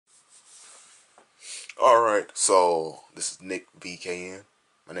Alright, so this is Nick VKN.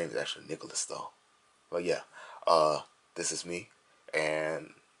 My name is actually Nicholas though. But yeah, this is me,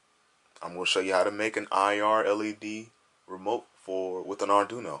 and I'm gonna show you how to make an IR LED remote with an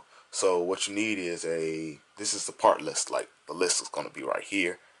Arduino. So what you need is this is the part list. Like the list is gonna be right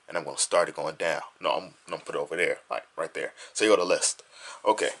here, and I'm gonna start it going down. No, I'm gonna put it over there, like right there. So you go to list.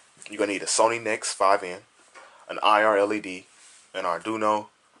 Okay, you're gonna need a Sony Nex 5N, an IR LED, an Arduino,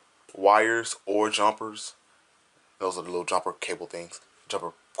 wires or jumpers. Those are the little jumper cable things,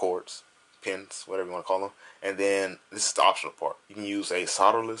 jumper cords, pins, whatever you want to call them. And then this is the optional part. You can use a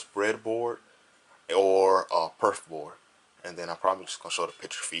solderless breadboard or a perf board. And then I'm probably just going to show the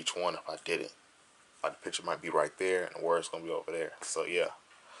picture for each one if I did it. Like the picture might be right there and the word's going to be over there. So yeah.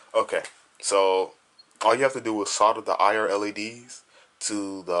 Okay. So all you have to do is solder the IR LEDs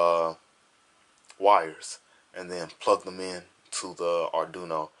to the wires and then plug them in to the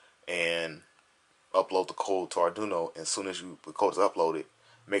Arduino and upload the code to Arduino. And as soon as the code is uploaded,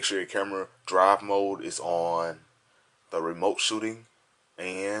 make sure your camera drive mode is on the remote shooting,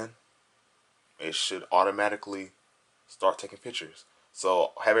 and it should automatically start taking pictures.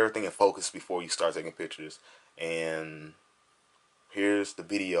 So have everything in focus before you start taking pictures. And here's the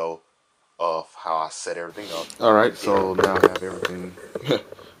video of how I set everything up. Alright, so now I have everything.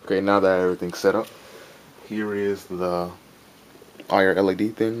 Okay, now that everything's set up, here is the IR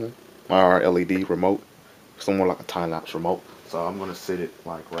LED thing. IR LED remote. Somewhere like a time-lapse remote. So I'm gonna set it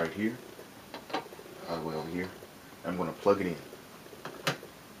like right here, all the way over here. I'm gonna plug it in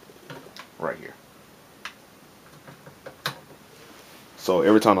right here. So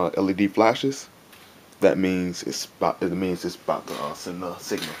every time a LED flashes, that means it's about to send a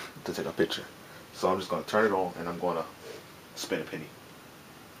signal to take a picture. So I'm just gonna turn it on and I'm gonna spin a penny.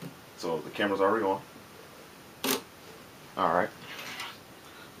 So the camera's already on. All right.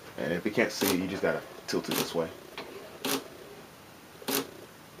 And if you can't see it, you just gotta tilt it this way.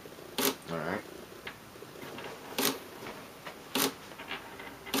 Alright.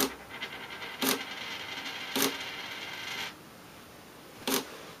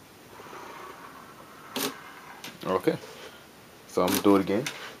 Okay. So I'm gonna do it again.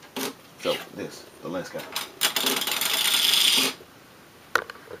 So the lens cap.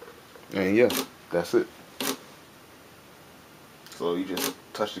 And yeah, that's it. So you just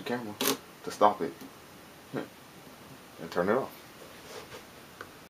touch the camera to stop it and turn it off.